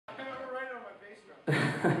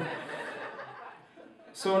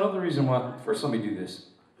So another reason why, first let me do this.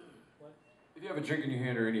 If you have a drink in your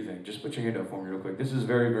hand or anything, just put your hand up for me real quick. This is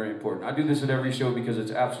very, very important. I do this at every show because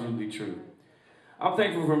it's absolutely true. I'm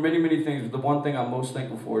thankful for many, many things, but the one thing I'm most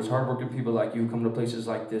thankful for is hardworking people like you coming to places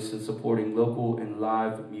like this and supporting local and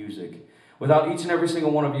live music. Without each and every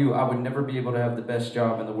single one of you, I would never be able to have the best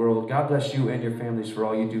job in the world. God bless you and your families for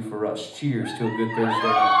all you do for us. Cheers to a good Thursday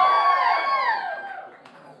night.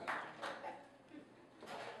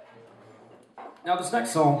 Now this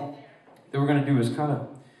next song that we're going to do is kind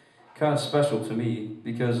of special to me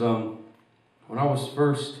because when I was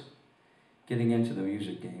first getting into the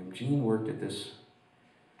music game, Gene worked at this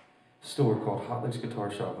store called Hot Licks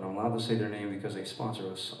Guitar Shop, and I'm allowed to say their name because they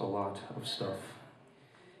sponsor us a lot of stuff.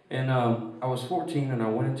 And I was 14 and I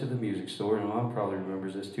went into the music store, and my mom probably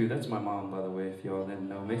remembers this too. That's my mom, by the way, if y'all didn't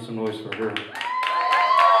know. Make some noise for her.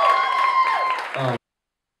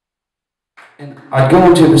 And I'd go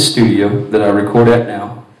into the studio that I record at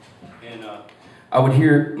now, and I would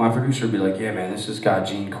hear my producer be like, yeah man, this is guy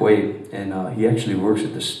Gene Quaid, and he actually works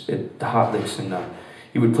at the Hot Licks, and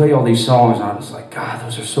he would play all these songs, and I was like, God,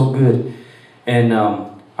 those are so good. And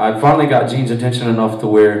I finally got Gene's attention enough to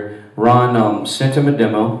where Ron sent him a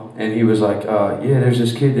demo, and he was like, yeah, there's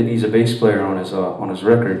this kid that needs a bass player on his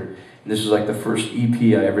record. And this was like the first EP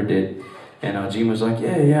I ever did. And Gene was like,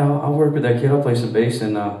 yeah, I'll work with that kid, I'll play some bass,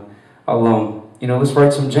 and let's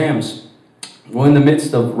write some jams. Well, in the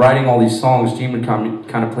midst of writing all these songs, Gene would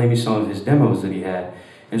kind of play me some of his demos that he had,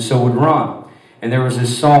 and so would Ron. And there was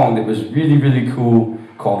this song that was really, really cool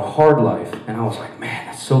called Hard Life, and I was like, man,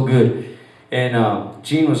 that's so good. And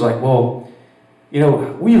Gene was like, well,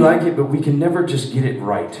 we like it, but we can never just get it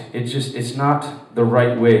right. It's not the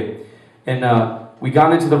right way. And we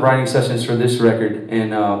got into the writing sessions for this record,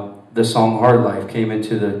 and the song Hard Life came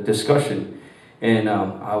into the discussion. And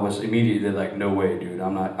I was immediately like, no way, dude,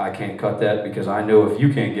 I can't cut that because I know if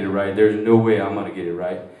you can't get it right, there's no way I'm gonna get it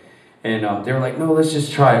right. And they were like, no, let's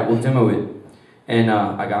just try it, we'll demo it. And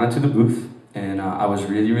I got into the booth, and I was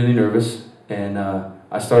really, really nervous, and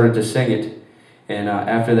I started to sing it. And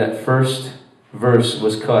after that first verse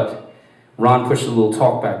was cut, Ron pushed the little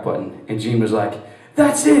talkback button, and Gene was like,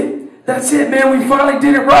 that's it, man, we finally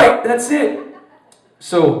did it right, that's it.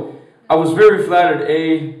 So I was very flattered,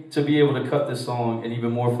 A, to be able to cut this song, and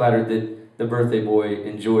even more flattered that the birthday boy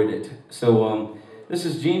enjoyed it. So this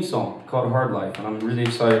is Gene's song called Hard Life, and I'm really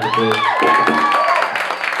excited to play it.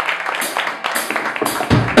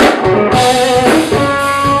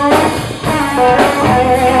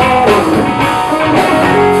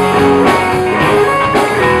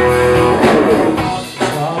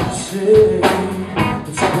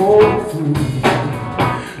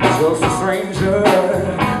 Just a stranger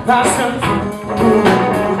passing through.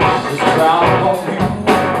 There's a cloud on you,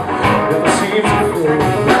 never seems to fade.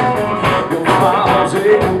 Your miles it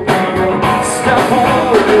will be a step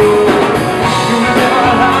away. You never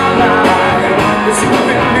highlight that you've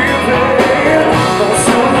been living. No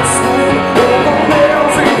silver spoon, no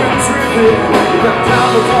bells even tripping. You got down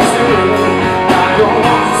the dusty. Now your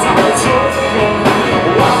arms are solid tripping.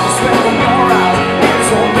 Wipe the sweat from your eyes. It's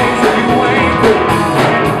so amazing you ain't good.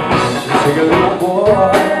 Take a little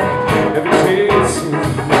boy, every day it seems.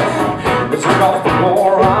 Let's get off the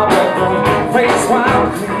floor, I'll let them face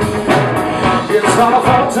wide clean. It's all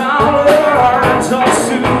for dollars, just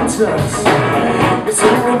to touch. It's a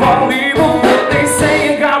room of evil, but they say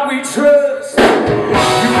in God we trust. You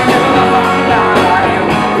live a hard life,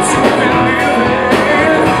 but you've been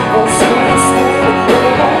living. On silver spoon,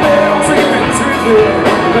 no bells ain't been tripping.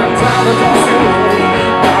 Left down the dusty road,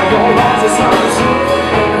 now your arms are solid.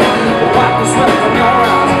 Wipe the sweat from your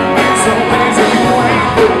eyes. It's so amazing you ain't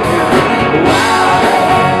good. Wow,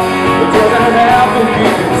 it doesn't have to be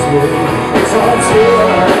this way. It's all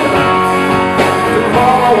true. To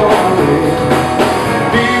follow away,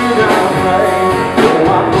 be that way. Oh,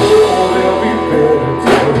 I know there'll be better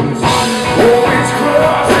days. Oh, it's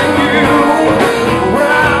crushing you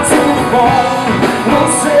right to the bone.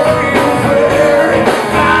 We'll say a prayer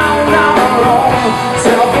down alone.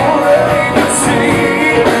 Separate the sea.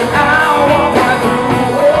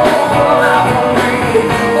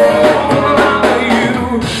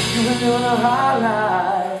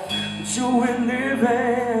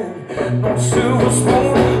 No silver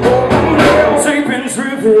spoon, oh, the nails ain't been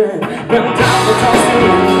driven. Been down the dusty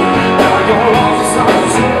road, now your arms are solid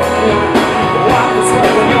tripping. Wipe the sweat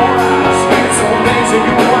from your eyes, it's so amazing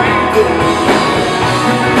you ain't good.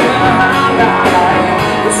 You've been in a high life,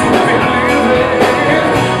 but you've been living.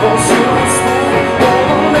 No silver spoon, oh,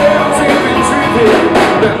 the nails ain't been driven.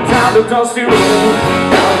 Been down the dusty road,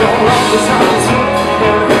 now your arms are solid